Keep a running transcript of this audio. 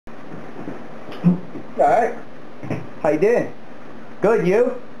Alright. How you doing? Good,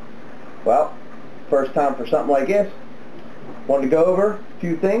 you? Well, first time for something like this. Wanted to go over a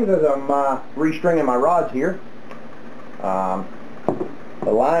few things as I'm restringing my rods here. The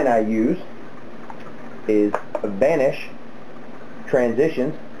line I use is Vanish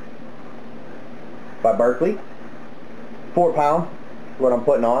Transitions by Berkley. 4 pound is what I'm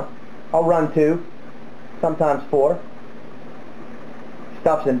putting on. I'll run 2, sometimes 4.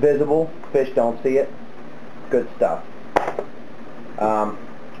 Stuff's invisible, fish don't see it. Good stuff.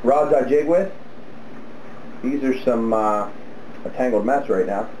 Rods I jig with. These are some a tangled mess right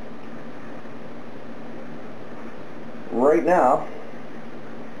now.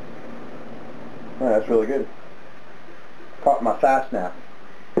 Oh, that's really good. Caught my fast snap.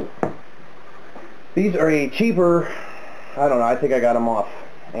 These are a cheaper, I don't know, I think I got them off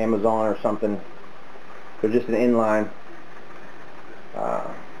Amazon or something. They're just an inline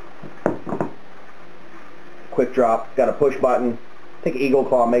quick drop. Got a push button. I think Eagle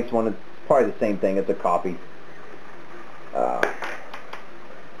Claw makes one. It's probably the same thing. It's a copy.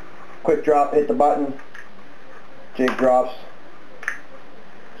 Quick drop, hit the button, jig drops,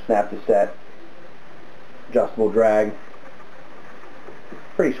 snap to set, adjustable drag.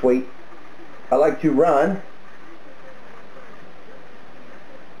 Pretty sweet. I like to run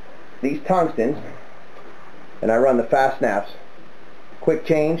these tungstens, and I run the fast snaps, quick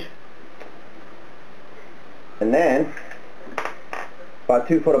change, and then about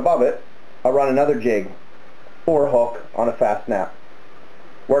 2 foot above it I'll run another jig or hook on a fast snap.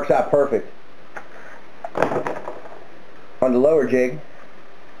 Works out perfect. On the lower jig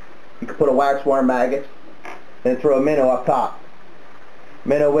you can put a wax worm maggot and throw a minnow up top.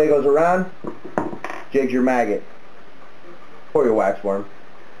 Minnow wiggles around, jigs your maggot or your wax worm,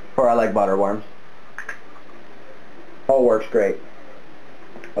 or I like butter worms. All works great.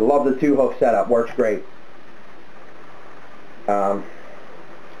 I love the 2 hook setup, works great.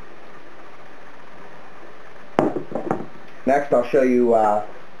 Next I'll show you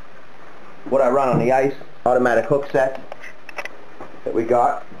what I run on the ice. Automatic hook set that we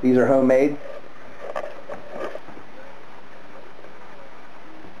got. These are homemade.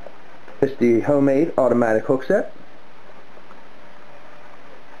 This is the homemade automatic hook set.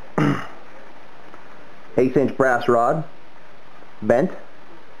 1/8 inch brass rod, bent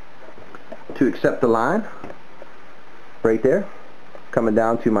to accept the line. Right there, coming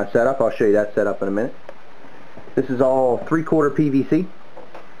down to my setup. I'll show you that setup in a minute. This is all 3/4 PVC.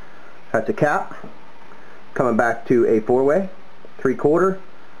 That's a cap. Coming back to a 4-way, 3/4,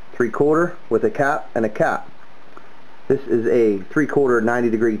 3/4 with a cap and a cap. This is a 3/4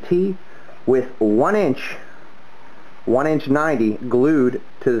 90-degree T with 1 inch 90 glued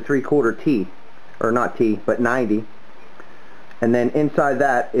to the 3/4 T, or not T, but 90. And then inside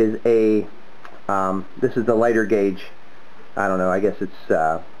that is a this is the lighter gauge. I don't know, I guess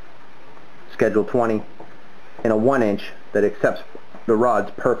it's schedule 20, and a 1 inch that accepts the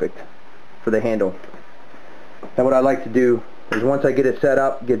rods perfect for the handle. Now what I like to do is once I get it set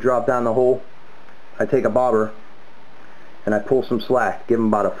up, get dropped down the hole, I take a bobber and I pull some slack, give them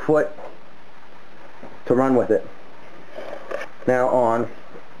about 1 foot to run with it. Now on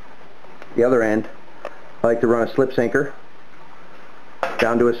the other end, I like to run a slip sinker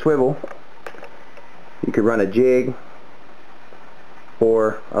down to a swivel. You could run a jig,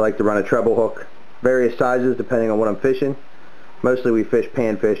 or I like to run a treble hook. Various sizes depending on what I'm fishing. Mostly we fish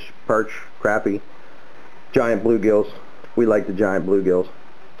panfish, perch, crappie, giant bluegills. We like the giant bluegills.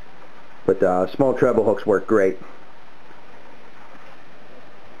 But small treble hooks work great.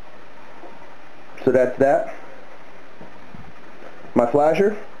 So that's that. My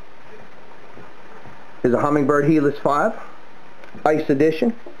flasher is a Humminbird Helix 5 Ice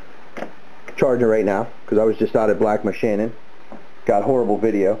Edition. Charging right now because I was just out at Black Shannon. Got horrible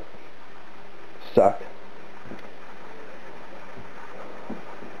video. Sucked.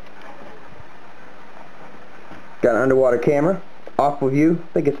 Got an underwater camera, Aqua View. I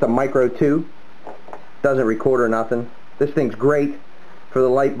think it's the Micro 2. Doesn't record or nothing. This thing's great for the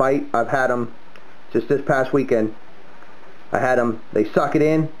light bite. I've had them just this past weekend. I had them, they suck it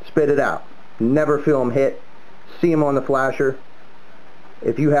in, spit it out. Never feel them hit. See them on the flasher.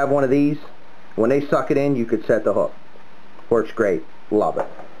 If you have one of these, when they suck it in, you could set the hook. Works great. Love it.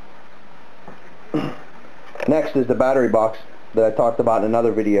 Next is the battery box that I talked about in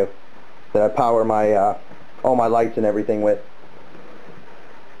another video that I power my all my lights and everything with.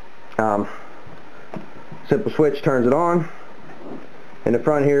 Simple switch turns it on. In the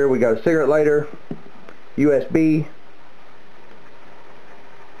front here we got a cigarette lighter, USB,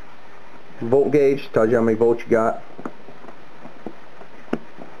 volt gauge, tells you how many volts you got.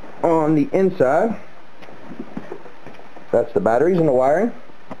 On the inside That's the batteries and the wiring.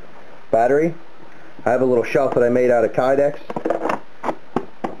 Battery, I have a little shelf that I made out of Kydex.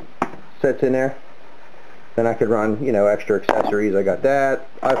 Sits in there. Then I could run, you know, extra accessories. I got that,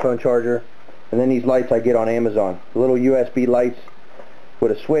 iPhone charger, and then these lights I get on Amazon. The little USB lights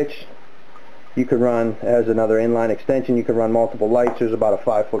with a switch. You could run, as another inline extension, you could run multiple lights. There's about a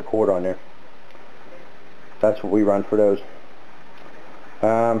 5-foot cord on there. That's what we run for those.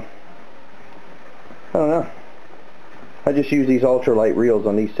 I don't know. I just use these ultralight reels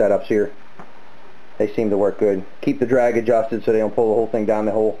on these setups here. They seem to work good. Keep the drag adjusted so they don't pull the whole thing down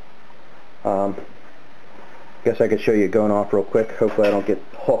the hole. Guess I could show you it going off real quick. Hopefully I don't get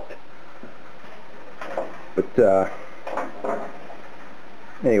hooked. But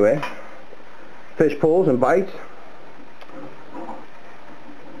anyway, fish pulls and bites.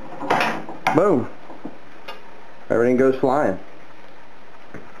 Boom. Everything goes flying.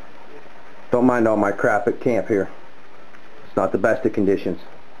 Don't mind all my crap at camp here. It's not the best of conditions,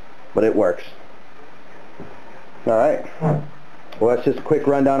 but it works. Alright, well, that's just a quick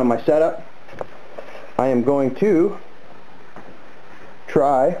rundown of my setup. I am going to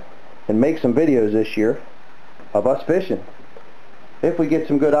try and make some videos this year of us fishing, if we get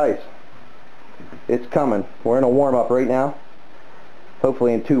some good ice. It's coming. We're in a warm-up right now.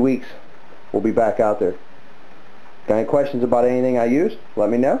 Hopefully in 2 weeks we'll be back out there. Got any questions about anything I used? Let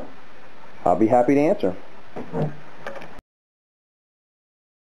me know. I'll be happy to answer.